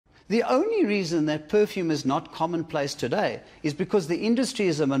The only reason that perfume is not commonplace today is because the industry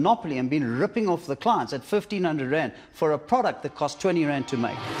is a monopoly and been ripping off the clients at 1,500 Rand for a product that costs 20 Rand to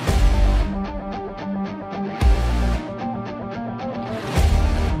make.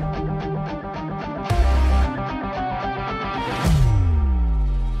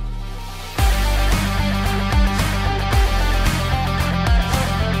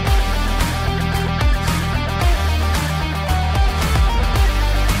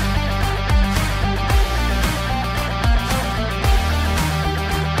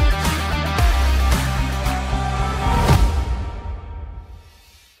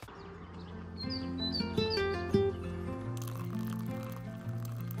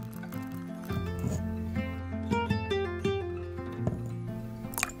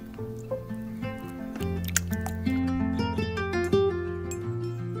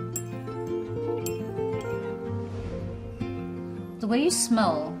 The way you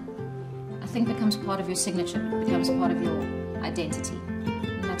smell, I think, becomes part of your signature, becomes part of your identity,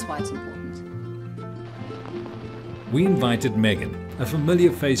 and that's why it's important. We invited Megan, a familiar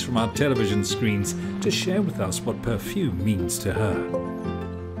face from our television screens, to share with us what perfume means to her.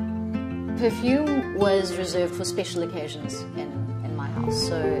 Perfume was reserved for special occasions in my house.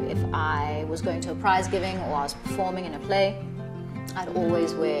 So if I was going to a prize giving or I was performing in a play, I'd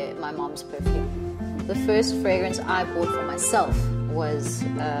always wear my mom's perfume. The first fragrance I bought for myself was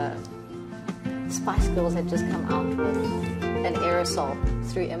Spice Girls had just come out with an aerosol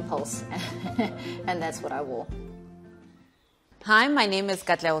through impulse, and that's what I wore. Hi, my name is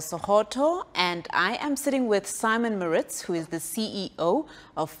Katlego Sohoto, and I am sitting with Simon Moritz, who is the CEO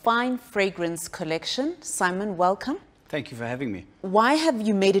of Fine Fragrance Collection. Simon, welcome. Thank you for having me. Why have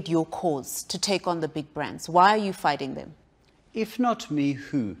you made it your cause to take on the big brands? Why are you fighting them? If not me,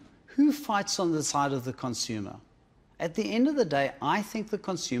 who? Who fights on the side of the consumer? At the end of the day, I think the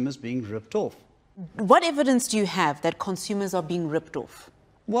consumer's being ripped off. What evidence do you have that consumers are being ripped off?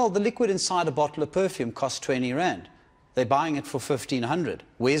 Well, the liquid inside a bottle of perfume costs 20 Rand. They're buying it for 1,500.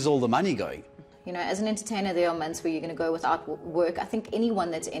 Where's all the money going? You know, as an entertainer, there are months where you're going to go without work. I think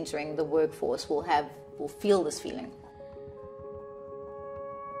anyone that's entering the workforce will feel this feeling.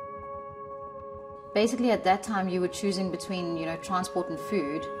 Basically, at that time, you were choosing between, you know, transport and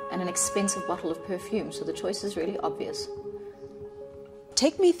food and an expensive bottle of perfume. So the choice is really obvious.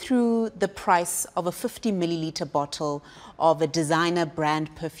 Take me through the price of a 50 milliliter bottle of a designer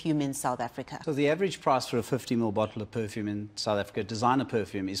brand perfume in South Africa. So the average price for a 50 ml bottle of perfume in South Africa, designer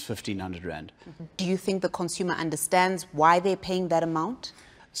perfume, is 1,500 Rand. Do you think the consumer understands why they're paying that amount?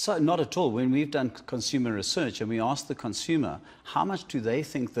 So not at all. When we've done consumer research and we asked the consumer how much do they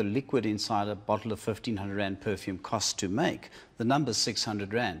think the liquid inside a bottle of 1,500 Rand perfume costs to make, the number's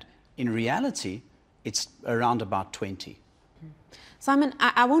 600 Rand. In reality, it's around about 20. Simon,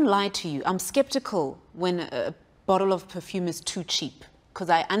 I won't lie to you. I'm skeptical when a bottle of perfume is too cheap, because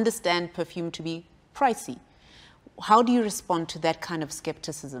I understand perfume to be pricey. How do you respond to that kind of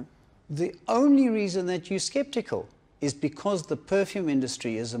skepticism? The only reason that you're skeptical is because the perfume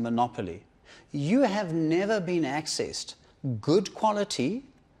industry is a monopoly. You have never been accessed good quality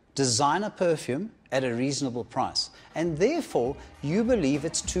designer perfume at a reasonable price, and therefore you believe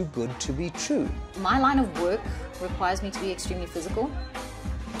it's too good to be true. My line of work requires me to be extremely physical,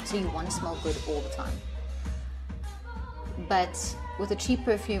 so you want to smell good all the time. But with a cheap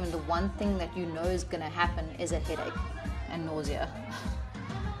perfume, the one thing that you know is going to happen is a headache and nausea.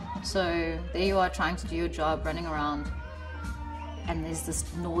 So there you are trying to do your job, running around, and there's this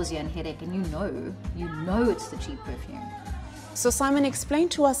nausea and headache, and you know it's the cheap perfume. So Simon, explain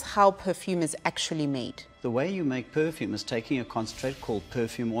to us how perfume is actually made. The way you make perfume is taking a concentrate called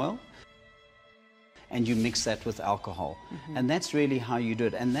perfume oil, and you mix that with alcohol. And that's really how you do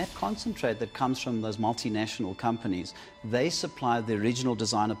it. And that concentrate that comes from those multinational companies, they supply the original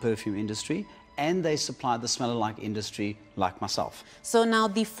designer perfume industry, and they supply the smell-alike industry like myself. So now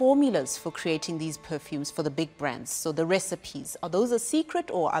the formulas for creating these perfumes for the big brands, so the recipes, are those a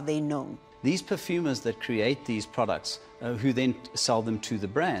secret or are they known? These perfumers that create these products, who then sell them to the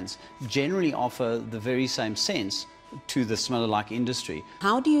brands, generally offer the very same sense to the smell-alike industry.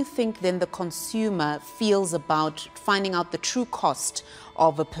 How do you think then the consumer feels about finding out the true cost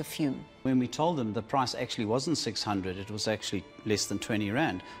of a perfume? When we told them the price actually wasn't 600, it was actually less than 20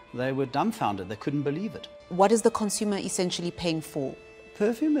 Rand, they were dumbfounded. They couldn't believe it. What is the consumer essentially paying for?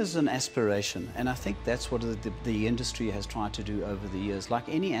 Perfume is an aspiration, and I think that's what the industry has tried to do over the years. Like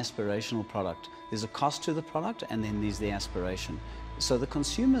any aspirational product, there's a cost to the product and then there's the aspiration. So the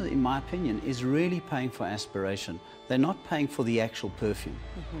consumer, in my opinion, is really paying for aspiration. They're not paying for the actual perfume.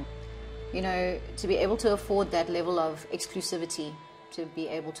 You know, to be able to afford that level of exclusivity to be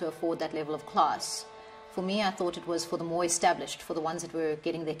able to afford that level of class. For me, I thought it was for the more established, for the ones that were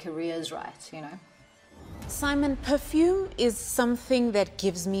getting their careers right, you know. Simon, perfume is something that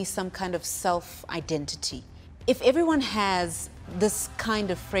gives me some kind of self-identity. If everyone has this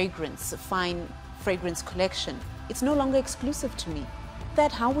kind of fragrance, a fine fragrance collection, it's no longer exclusive to me.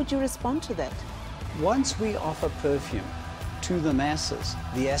 How would you respond to that? Once we offer perfume to the masses,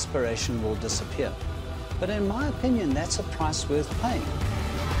 the aspiration will disappear. But in my opinion, that's a price worth paying.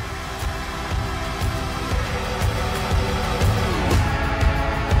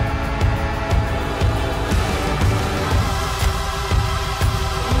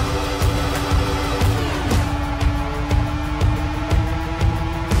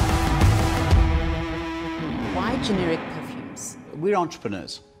 Why generic perfumes? We're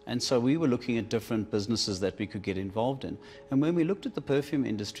entrepreneurs. And so we were looking at different businesses that we could get involved in. And when we looked at the perfume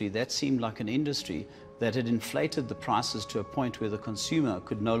industry, that seemed like an industry that had inflated the prices to a point where the consumer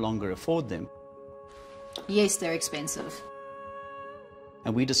could no longer afford them. Yes, they're expensive.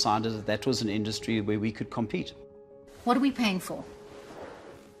 And we decided that that was an industry where we could compete. What are we paying for?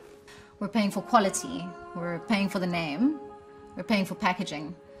 We're paying for quality, we're paying for the name, we're paying for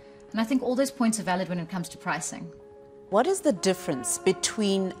packaging. And I think all those points are valid when it comes to pricing. What is the difference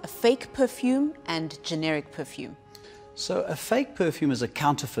between a fake perfume and generic perfume? So a fake perfume is a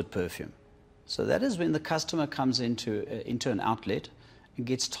counterfeit perfume. So that is when the customer comes into an outlet and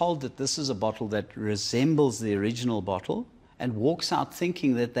gets told that this is a bottle that resembles the original bottle and walks out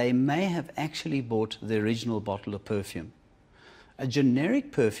thinking that they may have actually bought the original bottle of perfume. A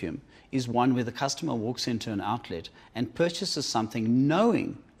generic perfume is one where the customer walks into an outlet and purchases something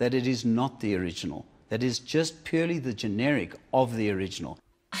knowing that it is not the original. That is just purely the generic of the original.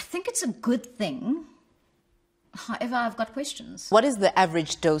 I think it's a good thing. However, I've got questions. What is the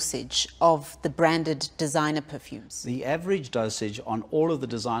average dosage of the branded designer perfumes? The average dosage on all of the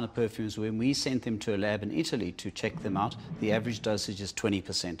designer perfumes, when we sent them to a lab in Italy to check them out, the average dosage is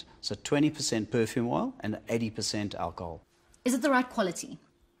 20%. So 20% perfume oil and 80% alcohol. Is it the right quality?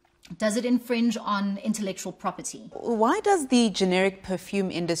 Does it infringe on intellectual property? Why does the generic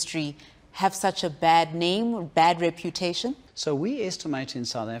perfume industry have such a bad name or bad reputation? So we estimate in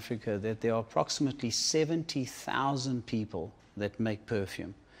South Africa that there are approximately 70,000 people that make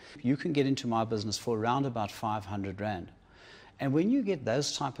perfume. You can get into my business for around about 500 Rand. And when you get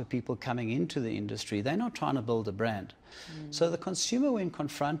those type of people coming into the industry, they're not trying to build a brand. So the consumer, when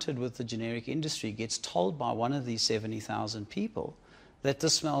confronted with the generic industry, gets told by one of these 70,000 people that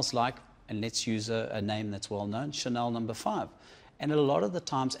this smells like, and let's use a name that's well known, Chanel No. 5. And a lot of the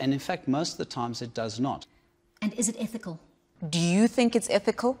times, and in fact most of the times, it does not. And is it ethical? Do you think it's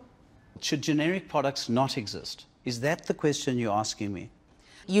ethical? Should generic products not exist? Is that the question you're asking me?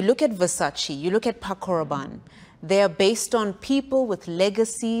 You look at Versace, you look at Paco Rabanne. They are based on people with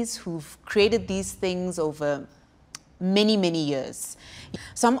legacies who've created these things over many, many years.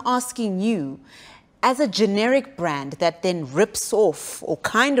 So I'm asking you, as a generic brand that then rips off, or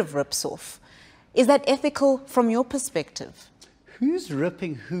kind of rips off, is that ethical from your perspective? Who's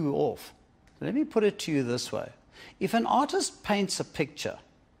ripping who off? Let me put it to you this way. If an artist paints a picture,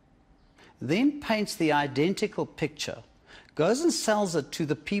 then paints the identical picture, goes and sells it to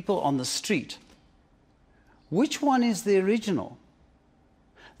the people on the street, which one is the original?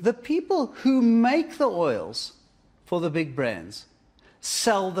 The people who make the oils for the big brands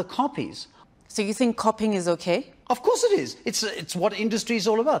sell the copies. So you think copying is okay? Of course it is. It's what industry is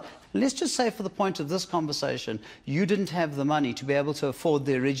all about. Let's just say, for the point of this conversation, you didn't have the money to be able to afford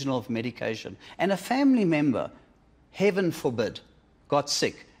the original of medication, and a family member, heaven forbid, got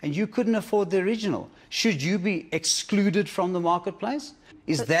sick, and you couldn't afford the original. Should you be excluded from the marketplace?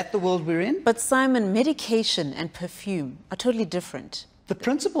 Is that the world we're in? But Simon, medication and perfume are totally different. The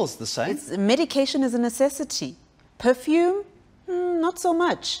principle's the same. Medication is a necessity. Perfume, not so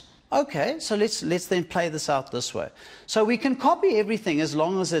much. Okay, so let's then play this out this way. So we can copy everything as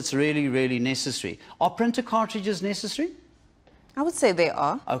long as it's really, really necessary. Are printer cartridges necessary? I would say they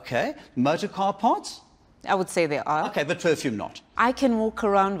are. Okay. Motor car parts? I would say they are. Okay, but perfume not. I can walk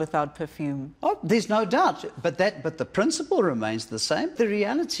around without perfume. Oh, there's no doubt. But the principle remains the same. The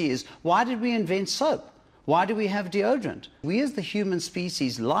reality is, why did we invent soap? Why do we have deodorant? We as the human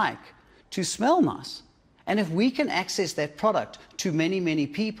species like to smell nice. And if we can access that product to many, many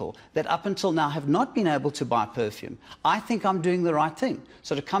people that up until now have not been able to buy perfume, I think I'm doing the right thing.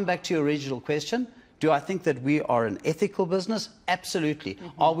 So to come back to your original question, do I think that we are an ethical business? Absolutely.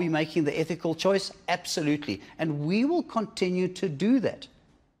 Are we making the ethical choice? Absolutely. And we will continue to do that.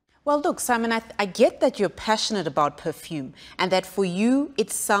 Well, look, Simon, I get that you're passionate about perfume and that for you, it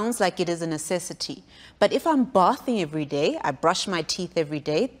sounds like it is a necessity. But if I'm bathing every day, I brush my teeth every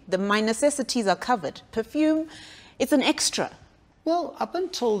day, my necessities are covered. Perfume, it's an extra. Well, up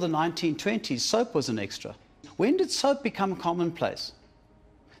until the 1920s, soap was an extra. When did soap become commonplace?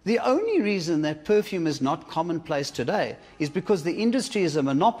 The only reason that perfume is not commonplace today is because the industry is a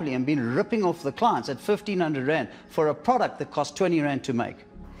monopoly and been ripping off the clients at 1,500 Rand for a product that costs 20 Rand to make.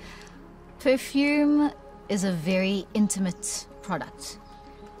 Perfume is a very intimate product.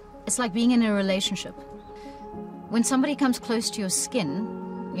 It's like being in a relationship. When somebody comes close to your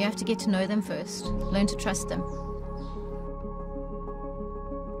skin, you have to get to know them first, learn to trust them.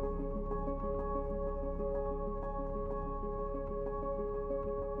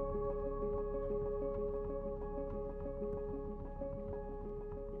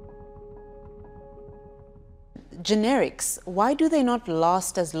 Generics, why do they not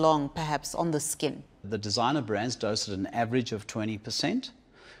last as long, perhaps, on the skin? The designer brands dose at an average of 20%.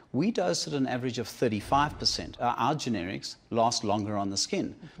 We dose at an average of 35%. Our generics last longer on the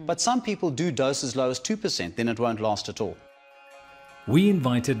skin. But some people do dose as low as 2%, then it won't last at all. We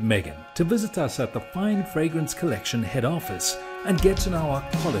invited Megan to visit us at the Fine Fragrance Collection head office and get to know our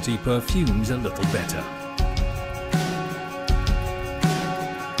quality perfumes a little better.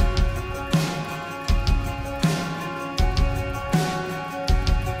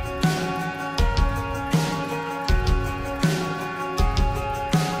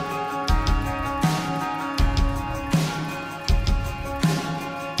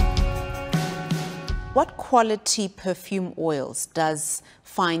 What quality perfume oils does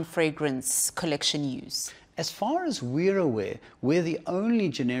Fine Fragrance Collection use? As far as we're aware, we're the only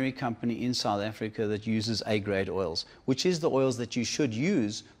generic company in South Africa that uses A-grade oils, which is the oils that you should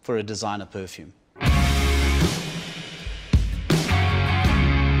use for a designer perfume.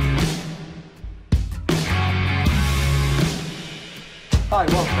 Hi,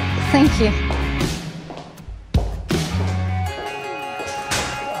 welcome. Thank you.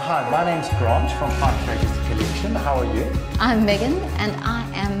 Hi, my name's Grant from Fine Fragrance Collection. How are you? I'm Megan, and I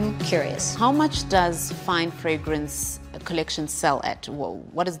am curious. How much does Fine Fragrance Collection sell at?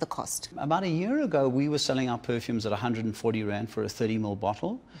 What is the cost? About a year ago, we were selling our perfumes at 140 Rand for a 30 ml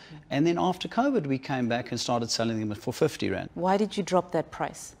bottle. And then after COVID, we came back and started selling them for 50 Rand. Why did you drop that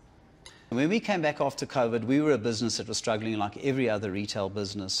price? When we came back after COVID, we were a business that was struggling like every other retail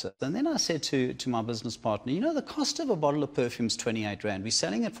business. And then I said to my business partner, you know, the cost of a bottle of perfume is 28 Rand. We're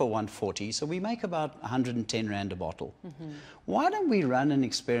selling it for 140, so we make about 110 Rand a bottle. Why don't we run an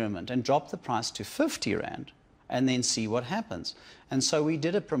experiment and drop the price to 50 Rand and then see what happens? And so we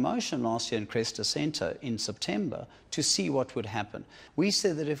did a promotion last year in Cresta Centre in September to see what would happen. We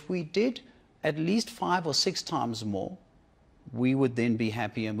said that if we did at least 5 or 6 times more, we would then be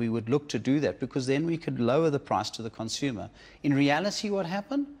happy, and we would look to do that because then we could lower the price to the consumer. In reality, what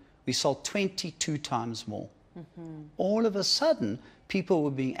happened? We sold 22 times more. All of a sudden, people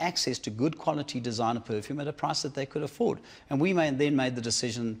were being access to good quality designer perfume at a price that they could afford. And we then made the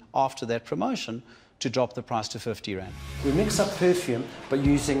decision after that promotion to drop the price to 50 Rand. We mix up perfume by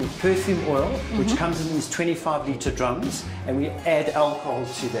using perfume oil, which comes in these 25-litre drums, and we add alcohol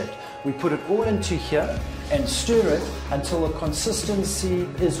to that. We put it all into here and stir it until the consistency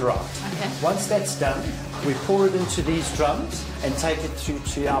is right. Okay. Once that's done, we pour it into these drums and take it through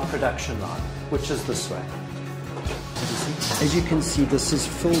to our production line, which is this way. As you can see, this is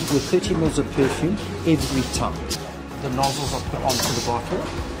filled with 30 ml of perfume every time. The nozzles are put onto the bottle,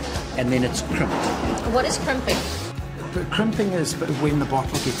 and then it's crimped. What is crimping? Crimping is when the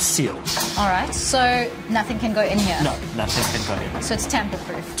bottle gets sealed. All right, so nothing can go in here? No, nothing can go in. So it's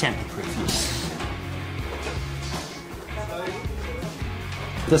tamper-proof? Tamper-proof, yes.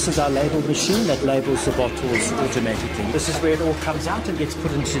 This is our label machine that labels the bottles automatically. This is where it all comes out and gets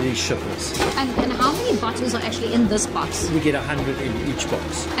put into these shippers. And how many bottles are actually in this box? We get 100 in each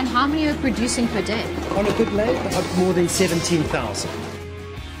box. And how many are you producing per day? On a good lay, more than 17,000.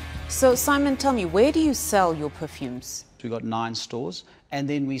 So, Simon, tell me, where do you sell your perfumes? We've got 9 stores, and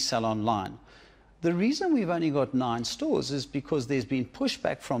then we sell online. The reason we've only got 9 stores is because there's been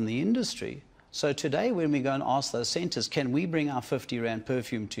pushback from the industry. So today, when we go and ask those centres, can we bring our 50 Rand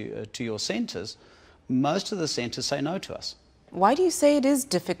perfume to your centres, most of the centres say no to us. Why do you say it is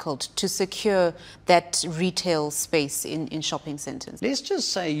difficult to secure that retail space in shopping centres? Let's just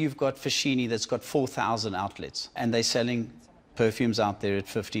say you've got Fashini that's got 4,000 outlets, and they're selling perfumes out there at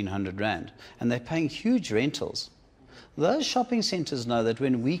 1,500 Rand, and they're paying huge rentals. Those shopping centres know that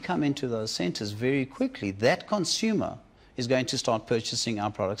when we come into those centres very quickly, that consumer is going to start purchasing our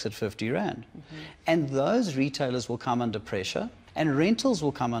products at 50 Rand. And those retailers will come under pressure, and rentals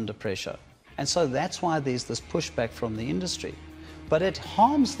will come under pressure. And so that's why there's this pushback from the industry. But it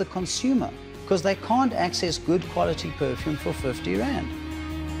harms the consumer because they can't access good quality perfume for 50 Rand.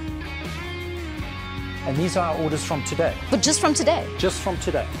 And these are our orders from today. But just from today? Just from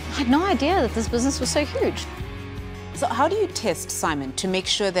today. I had no idea that this business was so huge. So how do you test, Simon, to make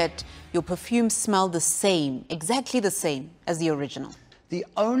sure that your perfumes smell the same, exactly the same as the original? The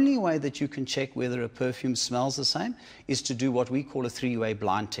only way that you can check whether a perfume smells the same is to do what we call a three-way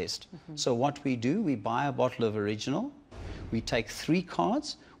blind test. So what we do, we buy a bottle of original, we take 3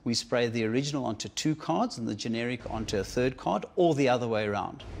 cards, we spray the original onto 2 cards and the generic onto a 3rd card, or the other way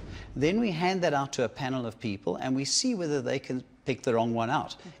around. Then we hand that out to a panel of people and we see whether they can pick the wrong one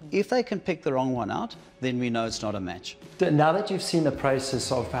out. If they can pick the wrong one out, then we know it's not a match. Now that you've seen the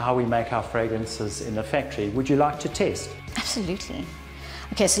process of how we make our fragrances in the factory, would you like to test? Absolutely.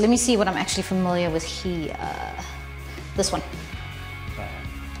 Okay, so let me see what I'm actually familiar with here. This one.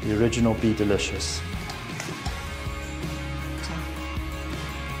 The original Be Delicious.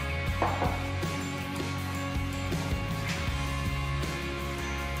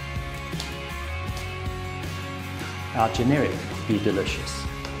 Our generic Be Delicious.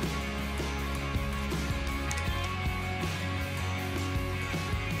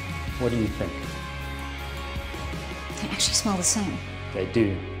 What do you think? They actually smell the same. They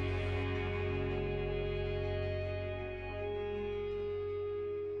do.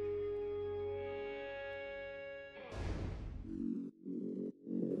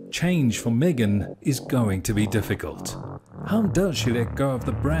 Change for Megan is going to be difficult. How does she let go of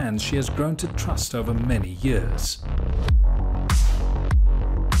the brands she has grown to trust over many years?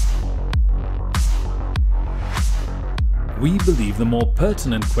 We believe the more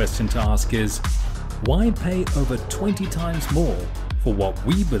pertinent question to ask is, why pay over 20 times more for what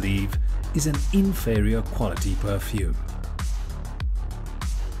we believe is an inferior quality perfume?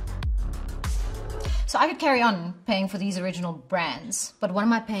 So I could carry on paying for these original brands, but what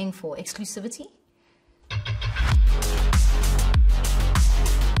am I paying for? Exclusivity?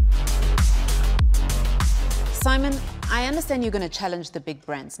 Simon, I understand you're going to challenge the big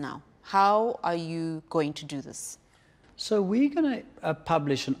brands now. How are you going to do this? So we're going to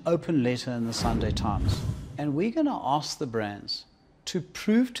publish an open letter in the Sunday Times, and we're going to ask the brands to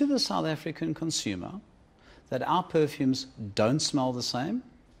prove to the South African consumer that our perfumes don't smell the same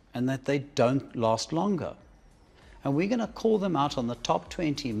and that they don't last longer. And we're going to call them out on the top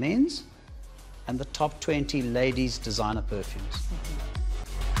 20 men's and the top 20 ladies' designer perfumes.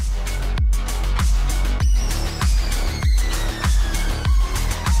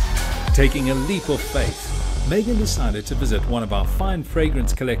 Taking a leap of faith, Megan decided to visit one of our fine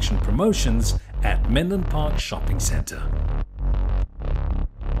fragrance collection promotions at Menlyn Park Shopping Centre.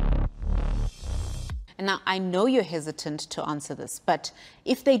 And now, I know you're hesitant to answer this, but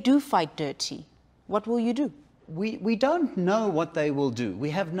if they do fight dirty, what will you do? We don't know what they will do.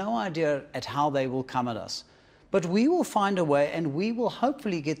 We have no idea at how they will come at us. But we will find a way, and we will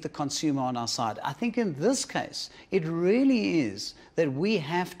hopefully get the consumer on our side. I think in this case, it really is that we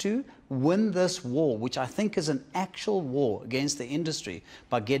have to win this war, which I think is an actual war against the industry,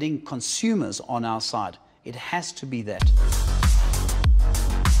 by getting consumers on our side. It has to be that.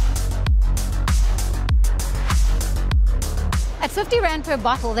 At 50 Rand per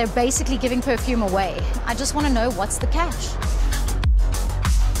bottle, they're basically giving perfume away. I just want to know, what's the catch?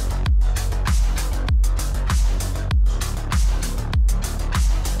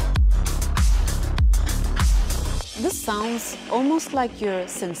 This sounds almost like you're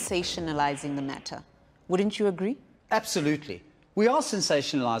sensationalizing the matter. Wouldn't you agree? Absolutely. We are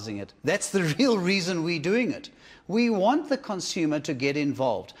sensationalizing it. That's the real reason we're doing it. We want the consumer to get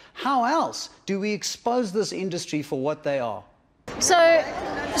involved. How else do we expose this industry for what they are? So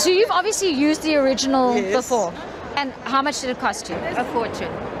you've obviously used the original Yes. before. And how much did it cost you? A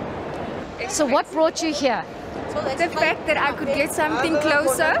fortune. So what brought you here? The fact that I could get something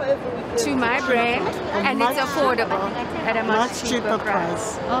closer to my brand and it's affordable at a much cheaper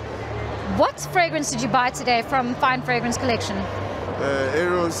price. What fragrance did you buy today from Fine Fragrance Collection?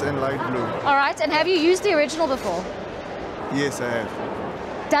 Arrows and light blue. All right, and have you used the original before? Yes, I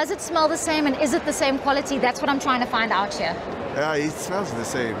have. Does it smell the same, and is it the same quality? That's what I'm trying to find out here. Yeah, it smells the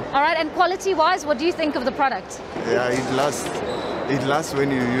same. All right, and quality-wise, what do you think of the product? Yeah, it lasts. It lasts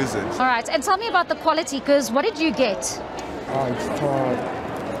when you use it. All right, and tell me about the quality, because what did you get? It's for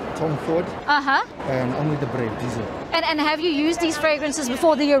Tom Ford Uh-huh. and only the bread, diesel. And have you used these fragrances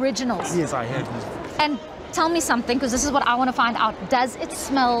before, the originals? Yes, I have. And tell me something, because this is what I want to find out. Does it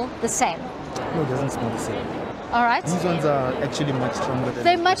smell the same? No, it doesn't smell the same. All right. These ones are actually much stronger than.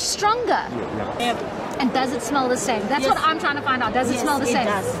 They're much stronger. Yeah. And does it smell the same? That's what I'm trying to find out. Does it smell the same?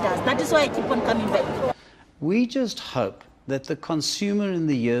 It does. That is why I keep on coming back. We just hope that the consumer in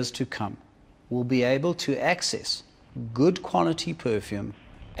the years to come will be able to access good quality perfume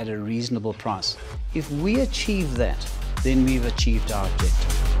at a reasonable price. If we achieve that, then we've achieved our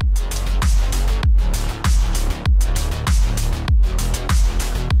objective.